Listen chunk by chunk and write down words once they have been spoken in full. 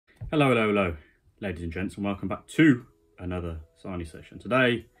Hello, hello, hello, ladies and gents, and welcome back to another Sani session.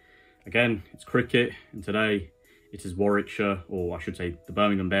 Today, again, it's cricket, and today it is Warwickshire, or I should say the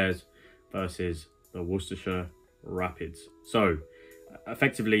Birmingham Bears versus the Worcestershire Rapids. So,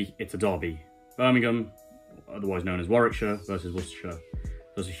 effectively, it's a derby. Birmingham, otherwise known as Warwickshire, versus Worcestershire.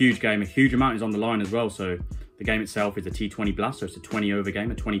 So it's a huge game, a huge amount is on the line as well. So the game itself is a T20 Blast, so it's a 20-over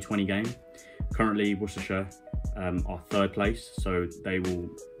game, a 20-20 game. Currently, Worcestershire are third place, so they will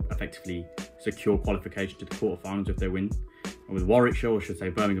effectively secure qualification to the quarterfinals if they win. And with Warwickshire, or should I say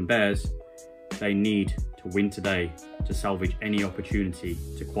Birmingham Bears, they need to win today to salvage any opportunity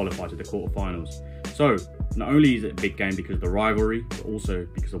to qualify to the quarterfinals. So not only is it a big game because of the rivalry, but also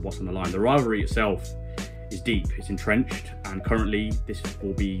because of what's on the line. The rivalry itself is deep, it's entrenched, and currently this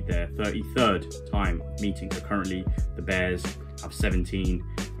will be their 33rd time meeting. So currently the Bears have 17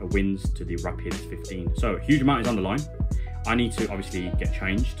 wins to the Rapids 15. So a huge amount is on the line. I need to obviously get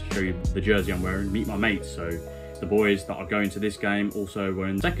changed, show you the jersey I'm wearing, meet my mates. So the boys that are going to this game also were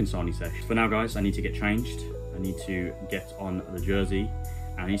in the second Sani session. For now guys, I need to get changed. I need to get on the jersey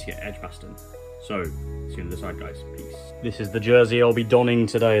and I need to get Edgbaston. So, see you on the side guys, peace. This is the jersey I'll be donning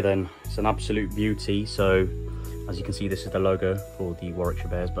today then. It's an absolute beauty. So, as you can see, this is the logo for the Warwickshire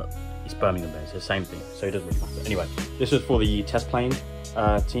Bears, but it's Birmingham Bears, it's the same thing, so it doesn't really matter. Anyway, this is for the test playing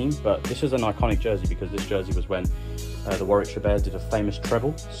team, but this is an iconic jersey because this jersey was when the Warwickshire Bears did a famous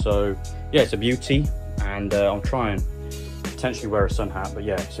treble. So, yeah, it's a beauty, and I'm trying potentially wear a sun hat, but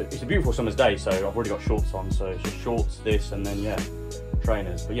yeah, it's a beautiful summer's day, so I've already got shorts on, so it's just shorts, this, and then yeah,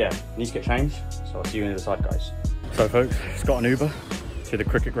 trainers. But yeah, I need to get changed, so I'll see you on the other side guys. So folks, just got an Uber to the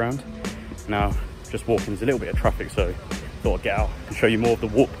cricket ground. Now, just walking, there's a little bit of traffic, so thought I'd get out and show you more of the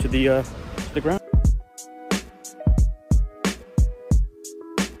walk to the ground.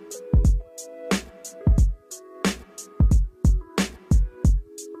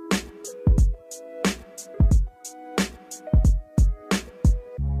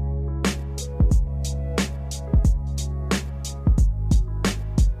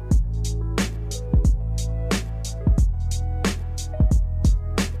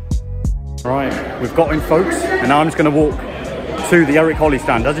 Right, we've got in folks, and now I'm just going to walk to the Eric Holly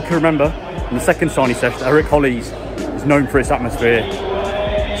stand. As you can remember, in the second Sani session, Eric Holly's is known for its atmosphere.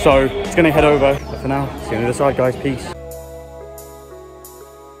 So, it's going to head over. But for now, see you on the other side guys, peace.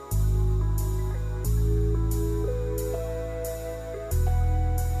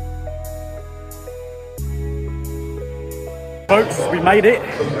 Folks, we made it.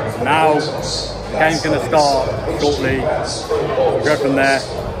 Now, the game's going to start shortly. We'll go from there.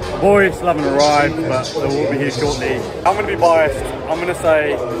 Boys still haven't arrived, but they will be here shortly. I'm going to be biased. I'm going to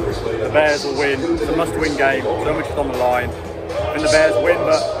say the Bears will win. It's a must-win game. So much is on the line. I think the Bears win,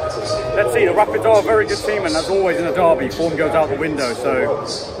 but let's see. The Rapids are a very good team, and as always in a derby, form goes out the window. So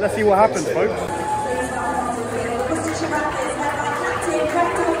let's see what happens, folks.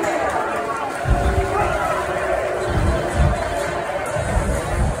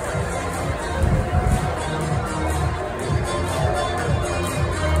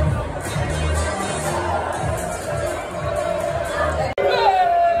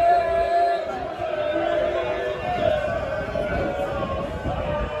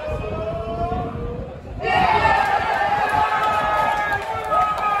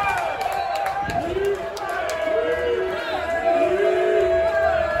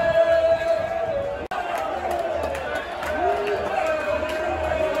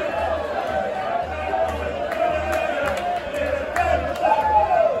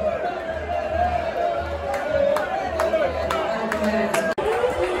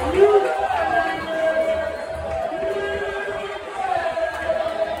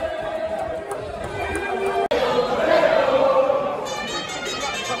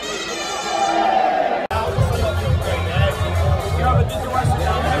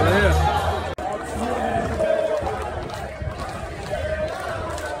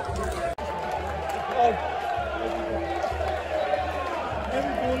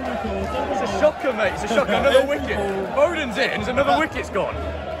 It's a shocker, mate. It's a shocker. Another wicket. Bowden's in. There's another wicket's gone.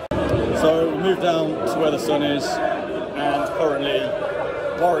 So we moved down to where the sun is, and currently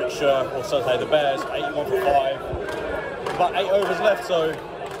Warwickshire, or so say the Bears, 81 for 5. About 8 overs left, so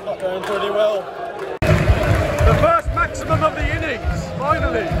not going pretty well. The first maximum of the innings,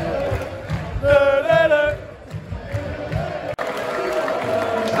 finally.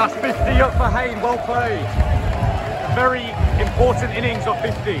 That's 50 up for Hayne. Well played. Very important innings of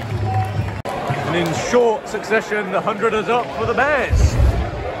 50. And in short succession, the 100 is up for the Bears.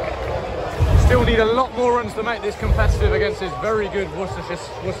 Still need a lot more runs to make this competitive against this very good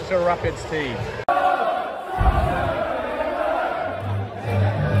Worcestershire Rapids team.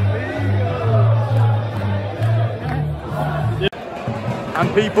 And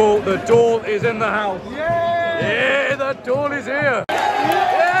people, the doll is in the house. Yeah, the doll is here.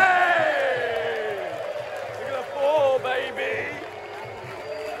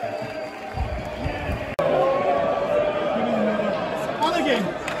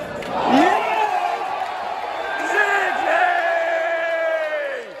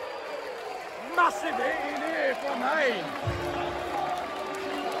 Massive hit in here from Hayne.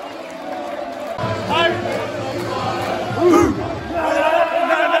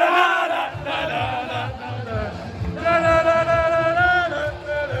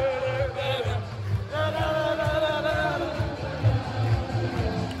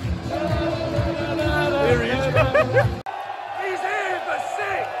 Here he is. He's here for 6.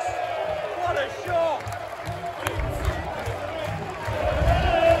 What a shot.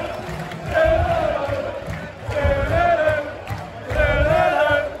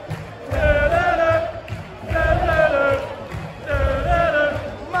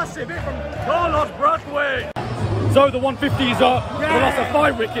 So the 150's up, we lost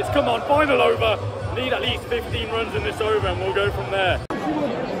 5 wickets, come on, final over. Need at least 15 runs in this over and we'll go from there.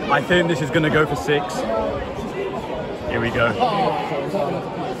 I think this is going to go for 6. Here we go.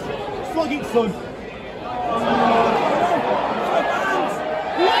 Slug it, son. 6,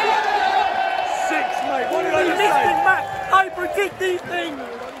 mate. What did I just say? I predict these things.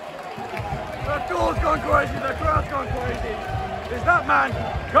 The door's gone crazy, the crowd's gone crazy. Is that man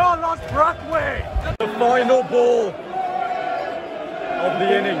Carlos Brackway? The final ball of the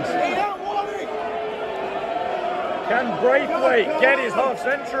innings. Can Braithwaite get his half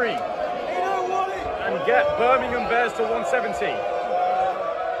century and get Birmingham Bears to 170?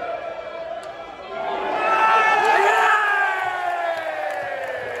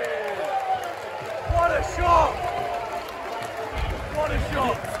 What a shot! What a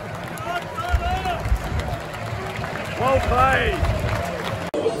shot! Well played.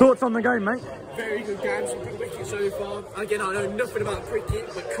 Thoughts on the game, mate? Very good game, some good wickets so far. Again, I know nothing about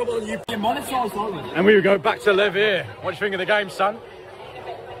cricket, but come on, you monitors on. And we go back to Lev here. What do you think of the game, son?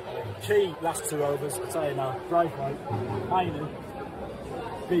 Key last 2 overs, I'll tell you now. Braithwaite, Hayden,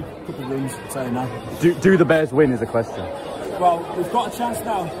 big couple of runs, I'll tell you now. Do the Bears win is the question. Well, we've got a chance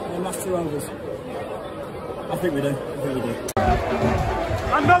now in the last 2 overs. I think we do.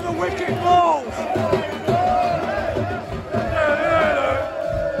 Another wicket falls!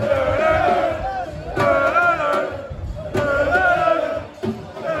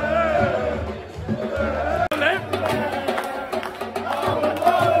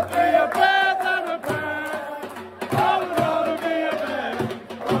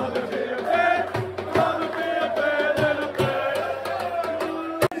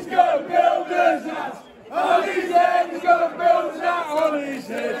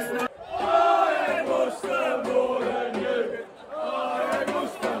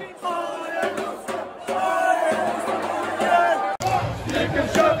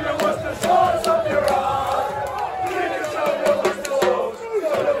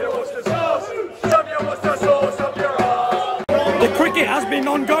 Cricket has been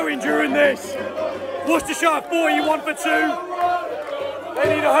ongoing during this. Worcestershire 41 for 2.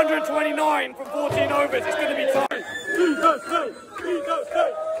 They need 129 from 14 overs. It's going to be tight.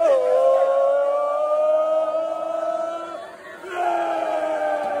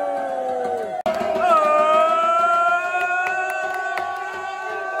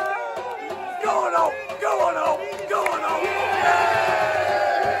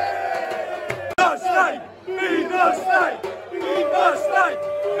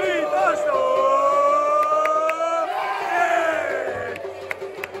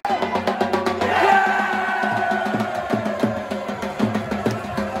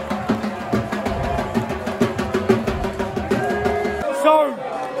 So,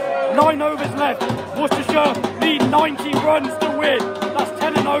 9 overs left. Worcestershire need 90 runs to win. That's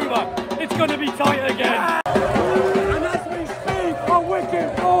 10 and over. It's going to be tight again. And as we speak, a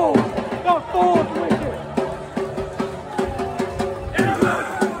wicket falls. The 4th wicket.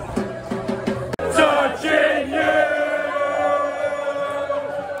 Touching you,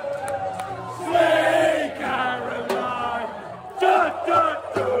 sweet Caroline. Da, da,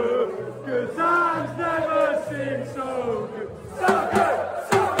 da. Good times never seem so good. So good,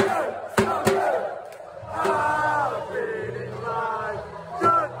 so good, so good. I've been in life.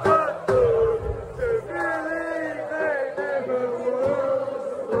 Da, da, da. To believe they never would.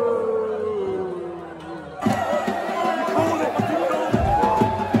 You called it, you called it.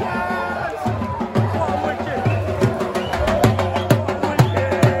 Yes! What a wicket.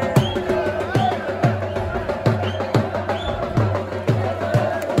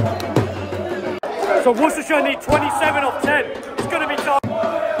 So Worcestershire need 27 off 10. It's going to be tough.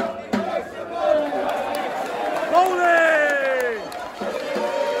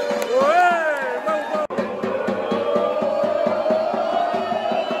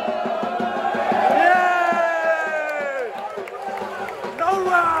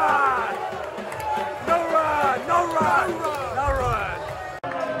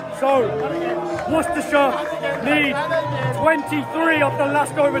 Warwickshire need 23 off the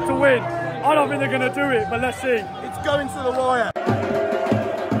last over to win. I don't think they're going to do it, but let's see. It's going to the wire.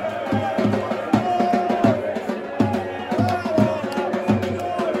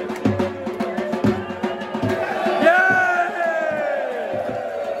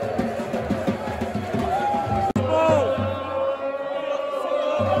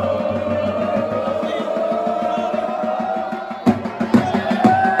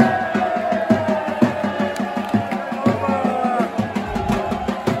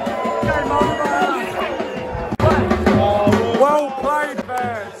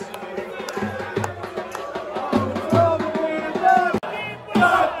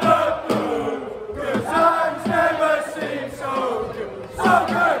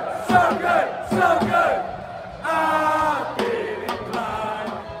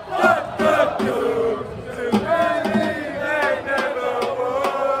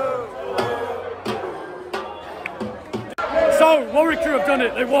 So, Warwickshire have done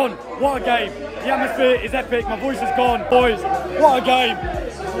it, they won. What a game. The atmosphere is epic, my voice is gone. Boys, what a game.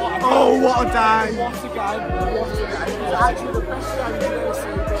 Oh, what a day. What a game. It's actually the best game you've ever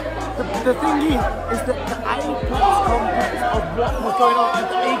seen. The thing is that the apex complex of what was going on and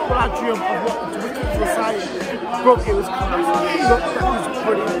the equilibrium of what the wickets were saying, bro, it was class. Look, that was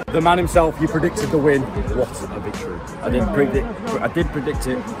brilliant. The man himself, he predicted the win. What a victory. I did predict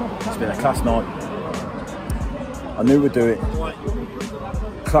it. It's been a class night. I knew we'd do it.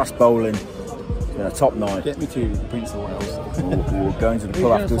 Class bowling. It's been a top night. Get me to Prince of Wales. We're going to the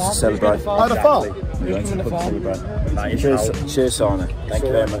pub afterwards to celebrate. Oh, the farm? We're going to the pub to celebrate. Cheers, Sani. Thank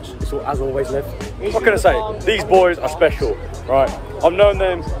you very much. As always, Liv. What can I say? These boys are special, right? I've known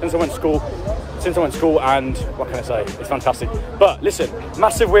them since I went to school. And what can I say? It's fantastic. But listen,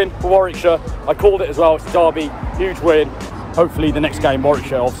 massive win for Warwickshire. I called it as well. It's a derby, huge win. Hopefully the next game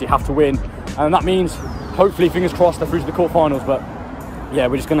Warwickshire obviously have to win, and that means hopefully, fingers crossed, they're through to the quarterfinals. But yeah,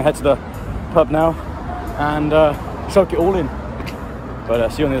 we're just going to head to the pub now and soak it all in. But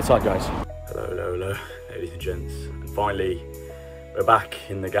see you on the other side, guys. Hello, ladies and gents. And finally, we're back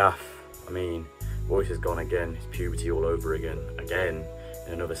in the gaff. I mean, voice has gone again. It's puberty all over again in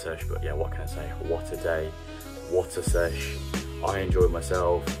another sesh. But yeah, what can I say? What a day, what a sesh. I enjoyed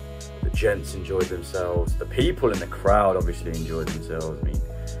myself. The gents enjoyed themselves. The people in the crowd obviously enjoyed themselves. I mean,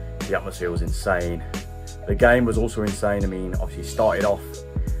 the atmosphere was insane. The game was also insane. I mean, obviously started off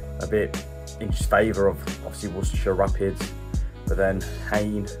a bit in favour of obviously Worcestershire Rapids, but then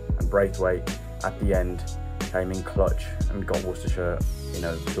Hayne and Braithwaite at the end came in clutch and got Worcestershire, you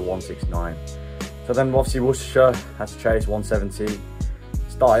know, to 169. So then obviously Worcestershire had to chase 170.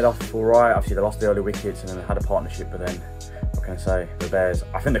 Started off all right. Obviously they lost the early wickets and then they had a partnership, but then what can I say? The Bears.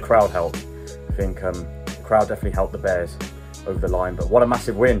 I think the crowd helped. I think the crowd definitely helped the Bears over the line. But what a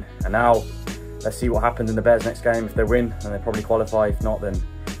massive win! And now, let's see what happens in the Bears next game. If they win, then they probably qualify. If not, then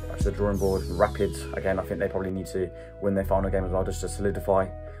back to the drawing board. Rapids, again, I think they probably need to win their final game as well, just to solidify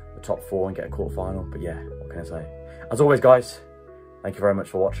the top 4 and get a quarter final. But yeah, what can I say? As always, guys, thank you very much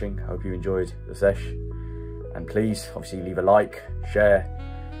for watching. I hope you enjoyed the sesh. And please, obviously, leave a like, share,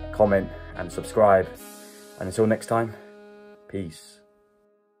 comment, and subscribe. And until next time, peace.